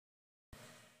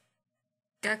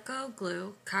Gecko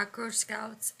glue, cockroach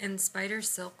scouts, and spider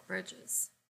silk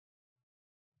bridges.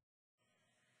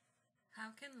 How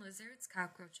can lizards,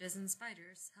 cockroaches, and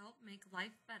spiders help make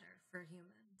life better for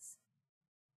humans?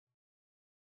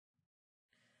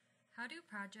 How do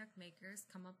project makers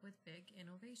come up with big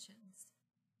innovations?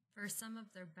 For some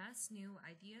of their best new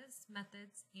ideas,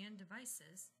 methods, and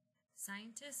devices,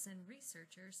 scientists and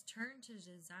researchers turn to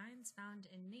designs found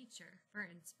in nature for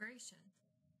inspiration.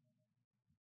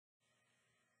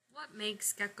 What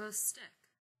makes geckos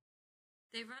stick?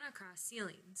 They run across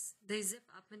ceilings. They zip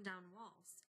up and down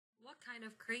walls. What kind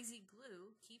of crazy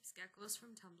glue keeps geckos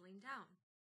from tumbling down?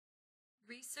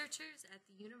 Researchers at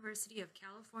the University of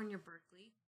California,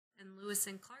 Berkeley, and Lewis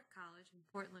and Clark College in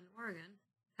Portland, Oregon,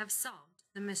 have solved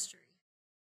the mystery.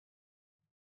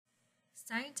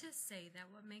 Scientists say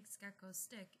that what makes geckos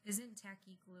stick isn't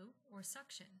tacky glue or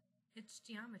suction, it's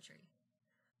geometry.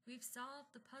 We've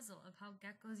solved the puzzle of how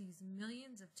geckos use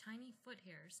millions of tiny foot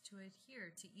hairs to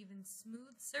adhere to even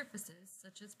smooth surfaces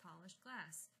such as polished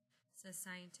glass, says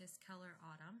scientist Keller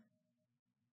Autumn.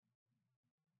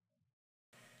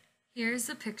 Here's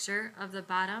a picture of the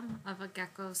bottom of a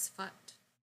gecko's foot.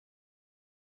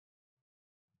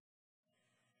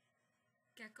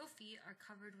 Gecko feet are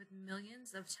covered with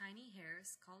millions of tiny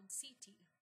hairs called setae,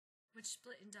 which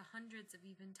split into hundreds of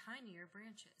even tinier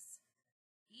branches.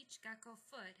 Each gecko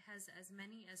foot has as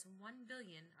many as 1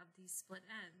 billion of these split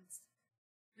ends.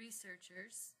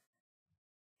 Researchers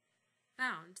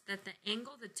found that the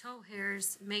angle the toe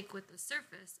hairs make with the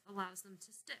surface allows them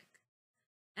to stick.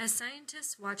 As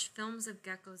scientists watch films of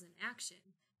geckos in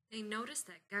action, they notice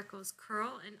that geckos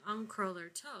curl and uncurl their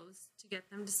toes to get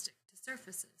them to stick to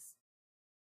surfaces.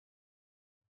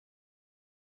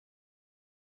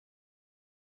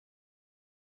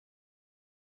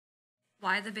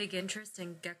 Why the big interest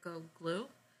in gecko glue?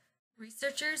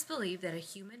 Researchers believe that a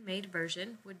human-made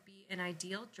version would be an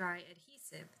ideal dry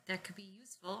adhesive that could be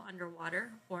useful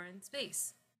underwater or in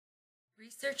space.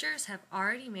 Researchers have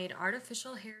already made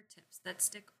artificial hair tips that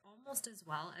stick almost as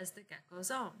well as the gecko's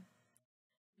own.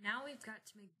 Now we've got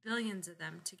to make billions of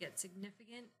them to get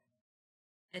significant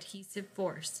adhesive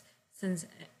force,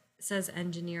 says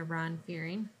engineer Ron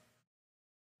Fearing.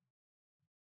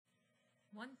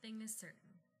 One thing is certain.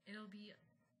 It'll be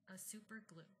a super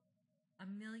glue. 1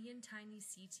 million tiny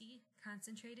setae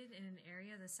concentrated in an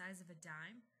area the size of a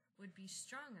dime would be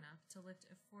strong enough to lift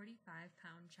a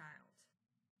 45-pound child.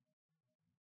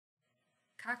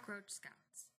 Cockroach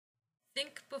scouts.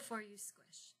 Think before you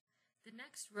squish. The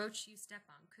next roach you step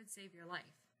on could save your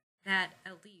life. That,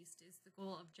 at least, is the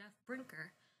goal of Jeff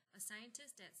Brinker, a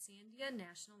scientist at Sandia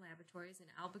National Laboratories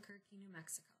in Albuquerque, New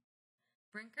Mexico.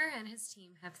 Brinker and his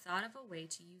team have thought of a way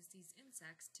to use these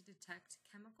insects to detect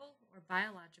chemical or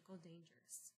biological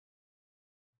dangers.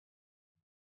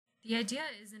 The idea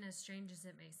isn't as strange as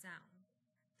it may sound.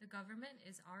 The government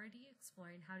is already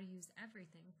exploring how to use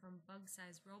everything from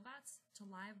bug-sized robots to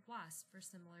live wasps for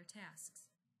similar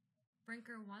tasks.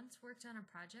 Brinker once worked on a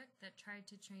project that tried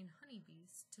to train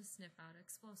honeybees to sniff out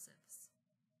explosives.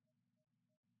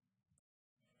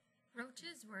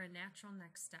 Roaches were a natural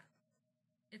next step.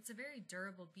 It's a very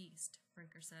durable beast,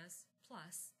 Brinker says.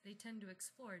 Plus, they tend to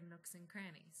explore nooks and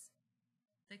crannies.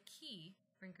 The key,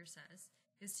 Brinker says,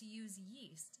 is to use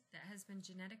yeast that has been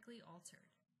genetically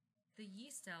altered. The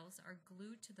yeast cells are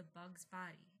glued to the bug's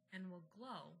body and will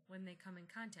glow when they come in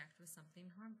contact with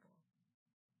something harmful.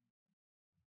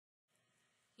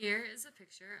 Here is a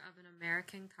picture of an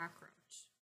American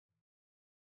cockroach.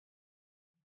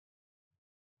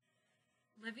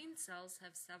 Living cells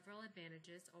have several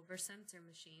advantages over sensor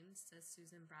machines, says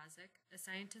Susan Brozick, a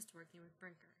scientist working with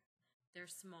Brinker. They're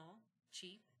small,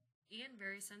 cheap, and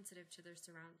very sensitive to their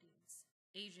surroundings.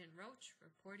 Agent Roach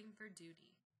reporting for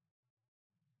duty.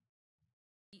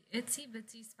 The itsy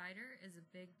bitsy spider is a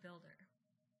big builder.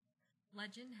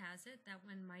 Legend has it that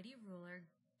when mighty ruler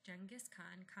Genghis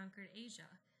Khan conquered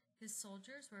Asia, his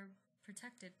soldiers were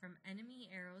protected from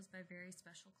enemy arrows by very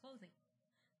special clothing.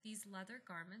 These leather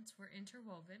garments were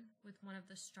interwoven with one of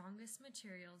the strongest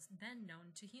materials then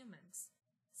known to humans,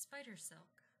 spider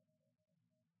silk.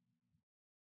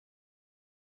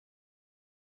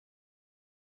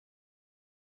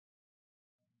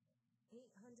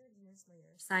 800 years later,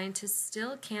 scientists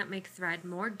still can't make thread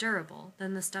more durable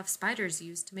than the stuff spiders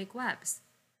use to make webs.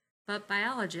 But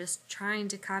biologists trying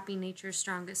to copy nature's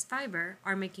strongest fiber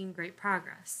are making great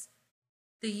progress.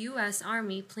 The U.S.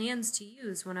 Army plans to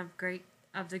use one of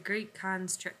the Great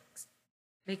Khan's tricks,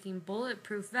 making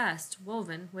bulletproof vests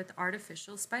woven with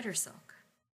artificial spider silk.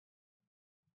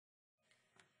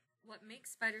 What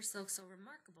makes spider silk so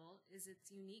remarkable is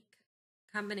its unique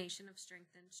combination of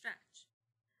strength and stretch.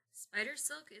 Spider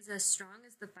silk is as strong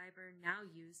as the fiber now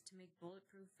used to make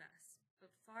bulletproof vests, but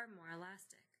far more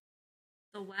elastic.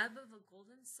 The web of a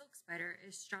golden silk spider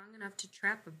is strong enough to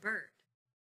trap a bird.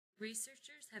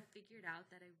 Researchers have figured out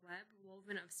that a web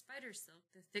woven of spider silk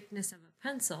the thickness of a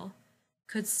pencil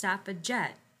could stop a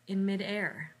jet in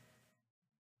midair.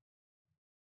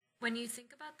 When you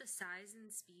think about the size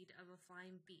and speed of a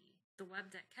flying bee, the web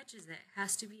that catches it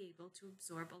has to be able to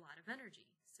absorb a lot of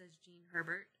energy, says Gene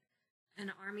Herbert, an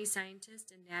Army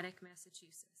scientist in Natick,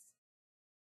 Massachusetts.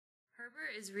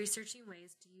 Herbert is researching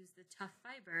ways to use the tough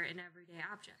fiber in everyday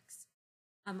objects.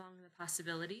 Among the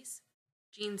possibilities,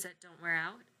 jeans that don't wear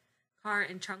out, car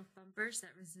and trunk bumpers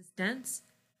that resist dents,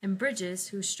 and bridges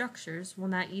whose structures will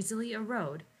not easily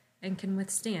erode and can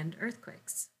withstand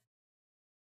earthquakes.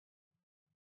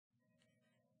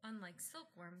 Unlike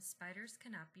silkworms, spiders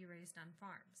cannot be raised on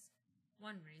farms.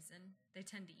 One reason, they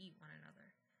tend to eat one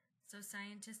another. So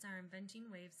scientists are inventing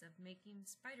ways of making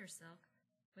spider silk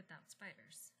without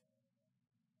spiders.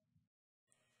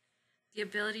 The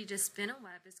ability to spin a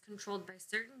web is controlled by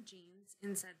certain genes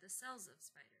inside the cells of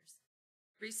spiders.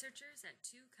 Researchers at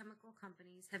 2 chemical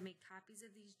companies have made copies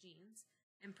of these genes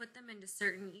and put them into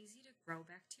certain easy-to-grow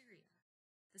bacteria.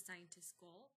 The scientists'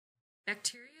 goal?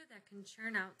 Bacteria that can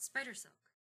churn out spider silk.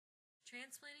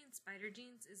 Transplanting spider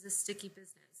genes is a sticky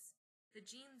business. The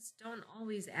genes don't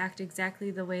always act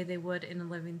exactly the way they would in a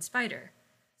living spider,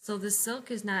 so the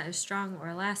silk is not as strong or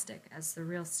elastic as the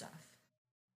real stuff.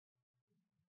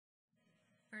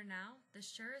 For now, the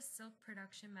surest silk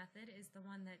production method is the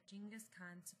one that Genghis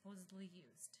Khan supposedly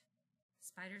used: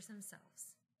 spiders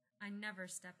themselves. I never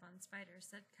step on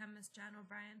spiders, said chemist John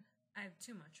O'Brien. I have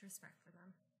too much respect for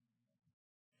them.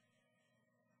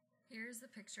 Here's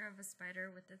a picture of a spider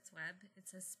with its web. It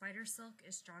says spider silk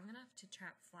is strong enough to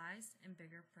trap flies and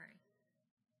bigger prey.